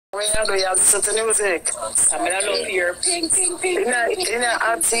When you do, you listen to music. I mean, I love your ping, ping, ping. In a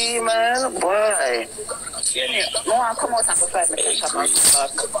auntie, man, boy. No, I come out and go find me.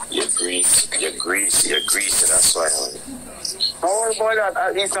 You're greasy, that's why. Oh boy,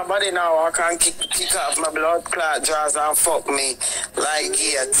 at least somebody now I can kick off my blood clot jaws and fuck me like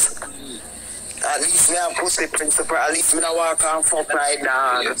it. At least me have pussy principle. At least me not walk and fuck right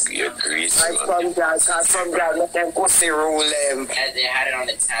now. You're greasy. Like some guys, let them pussy rule them. As they had it on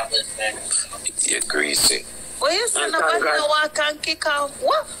the tablet, then. You're greasy. Well, you said nobody no walk and kick off.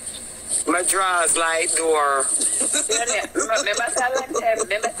 What? My drawers like door. Remember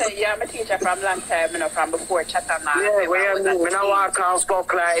say yeah, I'm a teacher from long time, you know, from before Chatham. Yeah, where you mean? Me not walk and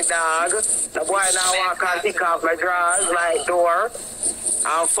fuck like dog. The boy now walk and kick off my drawers like door.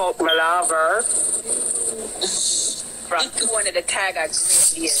 And fuck my lover. From 200 the tag are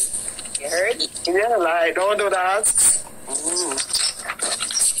great years. You heard? Yeah, like, don't do that.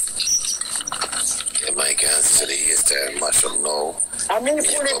 Yeah, my guns to the east there, much of no. I mean,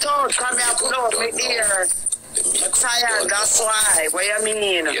 pull it out, come here, pull out my ear. I'm tired, that's why. What you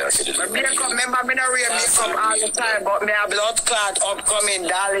mean? Yeah, my makeup, remember, me not wear makeup all the time, but me have blood clot upcoming,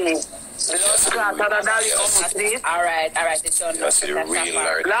 darling. Blood clot and a dolly up, please. Alright, it's done. That's the real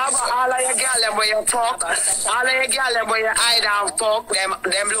Larry. Love all of your girls when you fuck, all of your girls when you hide and fuck,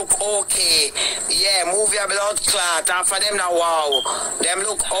 them look okay. Yeah, move your blood clot, and for them now, wow. Them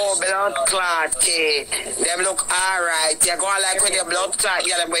look blood clot, okay. Them look alright. You go like with your blood clot,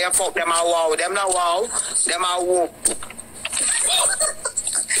 girl, when you fuck them a wow. Them now wow, them a whoop.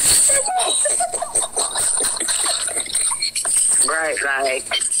 Right, like.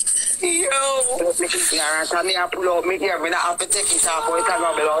 Yo! Yeah, me I pull out me here, me not have to take it off, but it's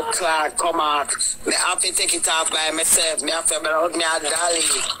not blood clot come out. Me have to take it off by myself. Me have to blood me a dolly.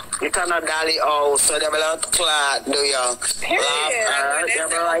 You cannot dolly out, so the blood clot do you?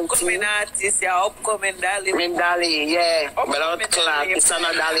 Upcoming artist, your upcoming dolly. Me dolly, yeah. Blood clot, it's not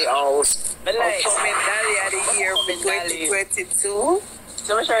a dolly out. Upcoming dolly of the year for 2022.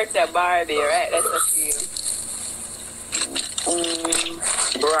 So I'm sure it's a Barbie, right? That's what you.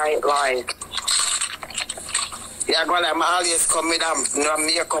 Right, like. Yeah, go like my always come with no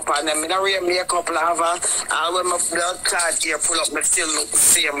makeup and them. I don't wear makeup lava. And when my blood clot here pull up, me still look the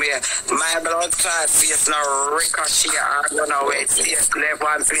same way. My blood clot face now ricochet. I don't know where it's face level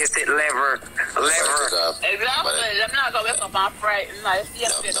and face it lever. Exactly. I'm not going to wake up and frighten.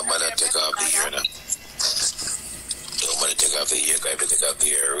 Nobody take off the ear now. Nobody take off the ear. Guy, take off the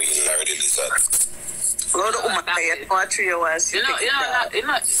ear. Really, Larry, this that. Go to Umakaya for 3 hours. You know,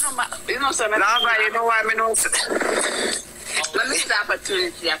 something. You know why me know. Let me stop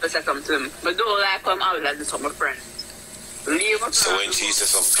opportunity after say something to him. But don't like come out like this for my friend. Leave him. So when she says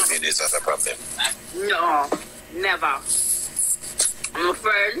something to me, is that a problem? No, never. I'm a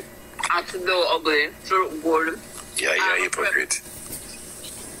friend. I should do ugly. Through gold. Yeah, hypocrite.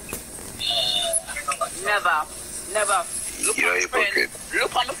 Never. Look You're a hypocrite.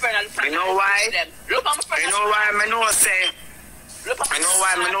 Look on my friend and you know why? Look on my friend. You know why me know say? You know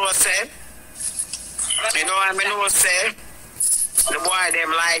why me know say? You know why me know say? The boy them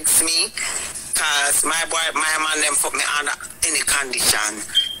likes me. Cause my man them put me under any condition.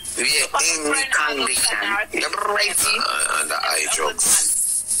 Any condition. You righty? And the eye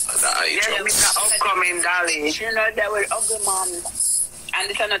drugs. Yeah, Mr. Upcoming darling. You know that was ugly mom. And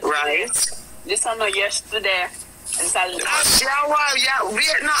this is not right. This is not yesterday. Asha,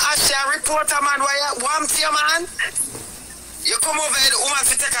 wait, no, Asha, reporter man, why you want your man? You come over here, the woman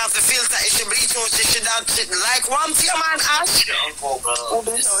to take off the filter, if she bleach out, she should have shit. Like, want your man, Ash? Your uncle, bro.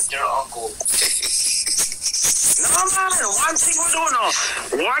 Your uncle. No, man, one thing we do know.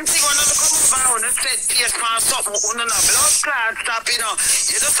 One thing we don't come over and say, yes, man, something, we don't know. Blood clot, stop, you know.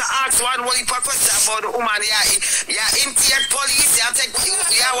 You just ask one question about the woman, intake police, take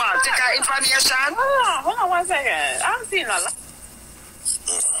her information. Hold on 1 second. I'm seeing a lot.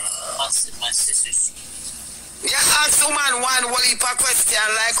 My sister. You ask woman one question,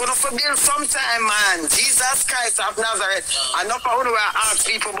 like, you know, for build sometime, man. Jesus Christ of Nazareth. And not for who ask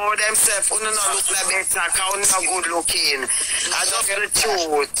people about themselves, who don't look like better, because who not good looking. I just the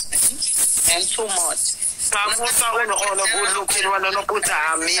truth. And too much. Because most of them are good looking when they don't put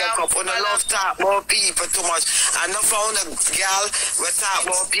on makeup, when they love talk about people too much. And not for the girl, we talk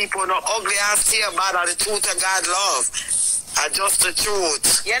about people not ugly and still bad, and the truth of God love. Just the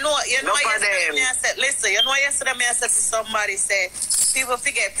truth. You know yesterday me I said, listen, yesterday me I said to somebody, say, people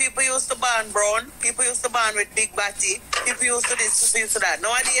forget, people used to burn brown, people used to burn with big body, people used to this, people used to that.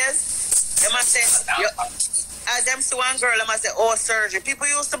 Nowadays, they must say, as them see one girl, they must say, oh, surgery. People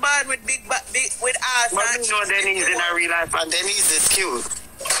used to burn with big with ass. But you know Denise in a real life, and Denise is cute.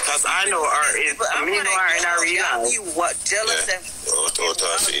 because I know her is, me know her in her real life. You what, jealous and...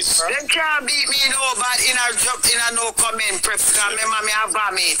 Them can't beat me no bad in a no comment prep. Remember me have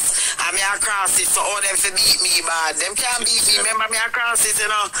vomit and me have crosses, so all them to beat me bad. Them can't beat me. Remember me have crosses, you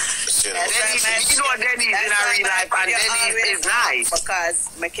know. Dennis, you know Dennis in her real life, and Dennis is nice.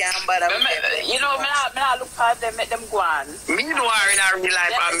 Because me can't bother with them. You know, me not look past them, make them go on. Me know her in her real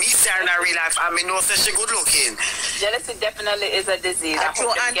life, and me see her in her real life, and me know that she good looking. Jealousy definitely is a disease. I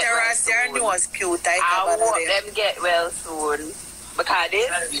hope Auntie Rossier knew was cute. I hope them get well soon. Because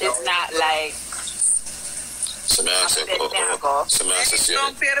this is not like... So me ask you,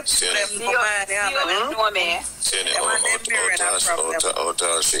 don't pay the problem. You know me. How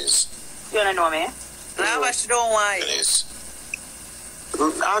tall she is? You don't know me? Lava, she don't want you.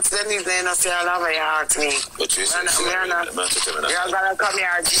 Ask Denise, then I say I love her, you ask me. But you say, you're gonna come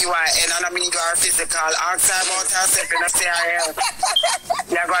here GYN and I mean do her physical. Ask her about herself and I say her,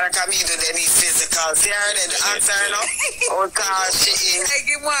 you're gonna come here to Denise physical. See her then, ask her now, how tall she is.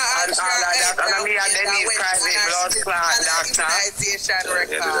 And all of that, and I mean Denise private blood clot doctor.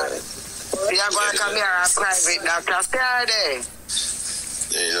 You're gonna come here as private doctor. See her there.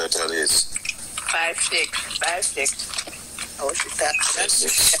 Yeah, you know what it is. 5'6". Oh, she's that.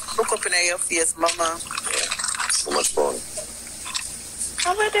 Look up in your face, mama. Yeah. How much pound?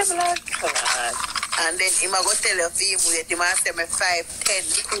 How about the blood clot? And then he might go tell your team with him and say me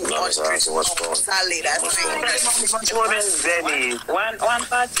 5'10". No, it's not so much pound. Solid, that's it. Much more than Denise.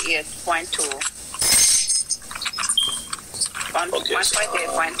 148.2.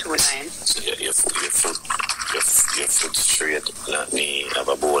 148.29. So your foot straight, not me, have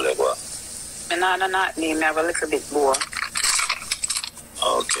a bowl like what? No, not me. I have a little bit more.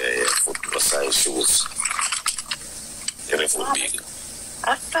 Okay, yeah, foot size shoes. Your foot big. I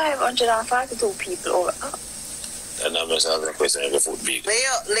have 542 people over. And I'm just asking a question, your foot big.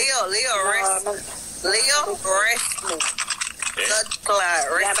 Leo, rest. Leo, rest. Blood clot,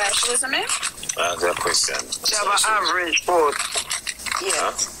 You have rest. shoes on me? I ask a question. You have an average foot.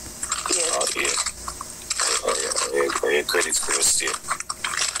 Yes. Huh? Yes. Oh, yeah. Your credit score still.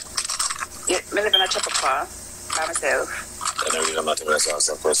 Yeah, I live in a chopper car by myself. And I'm not even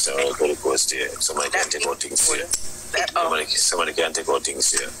asking a question, your credit score still. Somebody can take out things here. Somebody can take out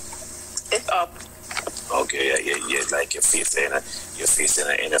things here. It's up. Okay, yeah, like your face in a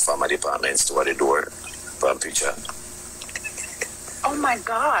pharma department store at the door. For a picture. Oh my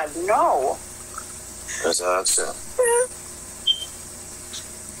God, no. That's an answer.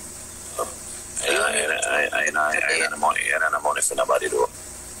 I ain't money for nobody though.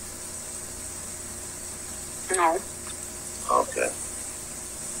 No. Okay.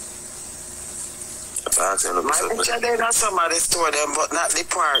 If I ask you, My picture they not somebody store them, but not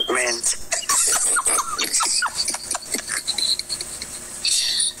department.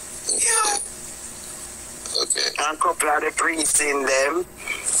 okay. And a couple of the priests in them.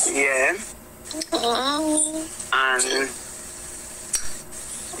 Yeah. And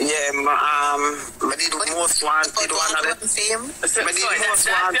yeah, I did most wanted one of the Same.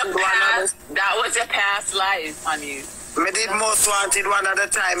 That was your past life, honey. I did most wanted one at a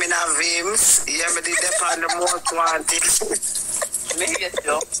time in a Vims. Yeah, I did that on the most wanted. Maybe it's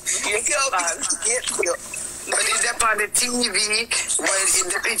still. I did that on the TV, but in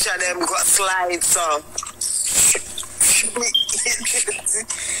the picture them got slides, so.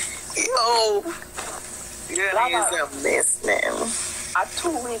 Yo. Yeah, he's a mess, man. At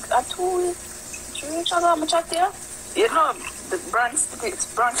 2 weeks. 3 weeks ago, I'm chat here. You know, the brand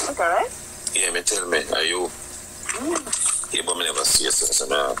sticker, right? Yeah, tell me, are you? Yeah, but I never see you since I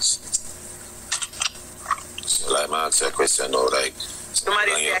asked. So, like, I ask you a question now, like...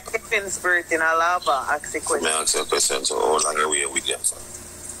 Somebody say, I kept in spirit in a lava, ask a question. I ask you a question, so how long are you with them for?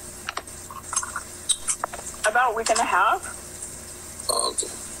 About a week and a half. Okay.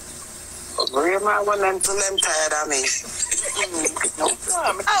 Bring my one until them tired of me. No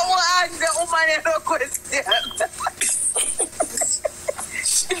problem. I want the woman no question.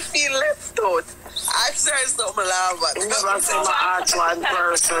 She feel left out. I sure some lava. You never say my ask one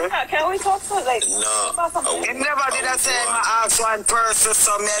person. Can we talk to like No. You never did I say my ask one person,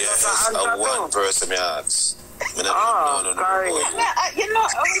 so me just answer one too. person me ask. Oh, sorry. You know,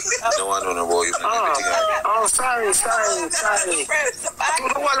 No one know about you. Oh, sorry. The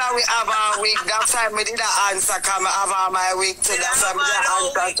one that we have our week, that time we did an answer, come have my week to that time we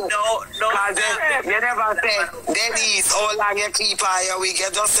answer to. No. You never say, Denise, how long you keep on your week? You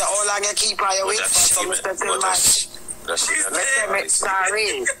just say, how long you keep on your week? So I say, tell my,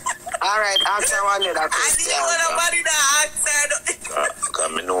 sorry. All right, answer one other question. I didn't want nobody to answer. Because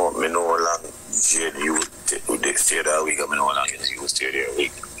I know how long Jade you stay that week, I know how long you stay there a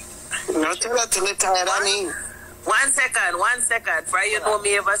week. No, tell her to retire, I mean. 1 second. For you know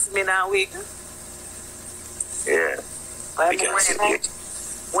me ever see me now week. Yeah. We can see it.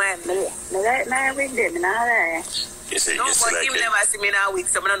 When? Nah, with them, nah. You see, No, you see but like him never see me now week,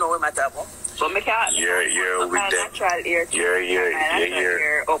 so I don't know what my talk about. But me can't. you're with them. Natural ear.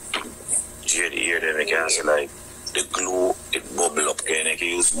 You're Up. Jade here, then I can see like the glue, it bubble up, and you can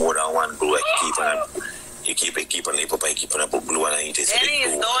use more than one glue. Like you keep on lip up, and keep on put glue and it is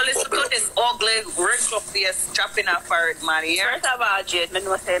Dennis, don't listen to this ugly rich of face chopping up for it, man. Here. First of all, Jade, me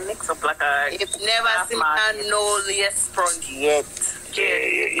know say mix up like a. If never seen a no lace sponge yet.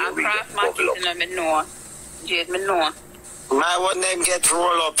 Jade, yeah, and craft matches, and me know. Jade, me know. My one them get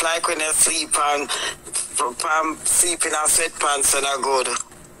roll up like when you sleep and sleep in a sweatpants and are good.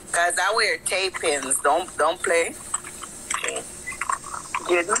 Cause I wear tape pins. Don't play.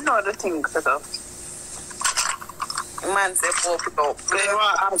 Jade, me know the things set up. Man say pop it up. Play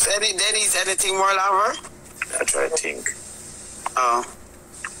what? Dennis, anything more lover? I try to think. Oh.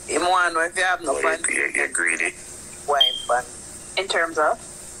 You want to know if you have no fun. You're greedy. Wine fun. In terms of?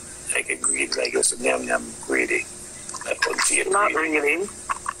 Like a greedy, like you're I'm greedy. Like a Not really.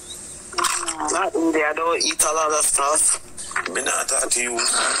 Not really. I don't eat a lot of stuff. Me not talk to you.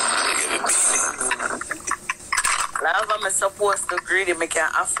 Love I'm supposed to greedy. Me can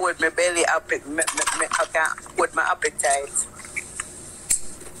afford my belly appetite. I can afford my appetite.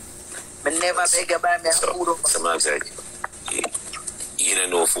 Me never beg you buy me a food. Sometimes like, you don't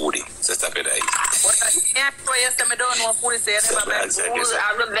know foodie. So stop it. But I can't tell you say me don't know food. So you never buy me food.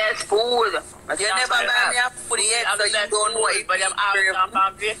 I'm the best food. You never buy me a food yet, so you don't know it. But I'm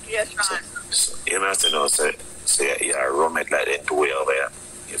on vacation. So, you must know, so you're a roommate like that to way over here.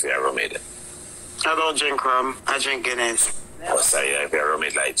 If you're a roommate. I don't drink rum. I drink Guinness. Or say if you're a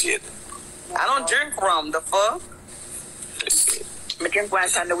roommate like Jade. I don't drink rum. The fuck? I drink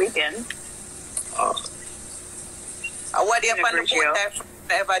once on the weekend. What do you find the food that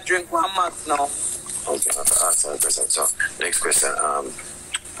I ever drink 1 month now? Okay, I have to ask that question. So, next question.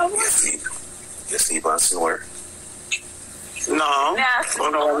 You sleep and snore? No. Yeah,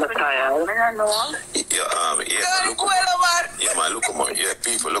 I'm tired. I know. Yeah, man, look at my, yeah,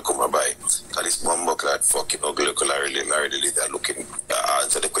 people, look at my bye. Cause this bumbo clad fucking ugly, look Larry, they're looking,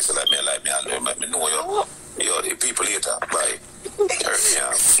 answer the question like me, I know you, the people later, bye. Turn me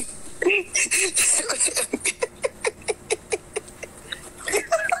off.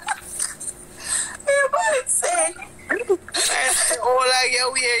 Oh, like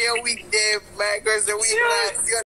your week day, man, because the week last,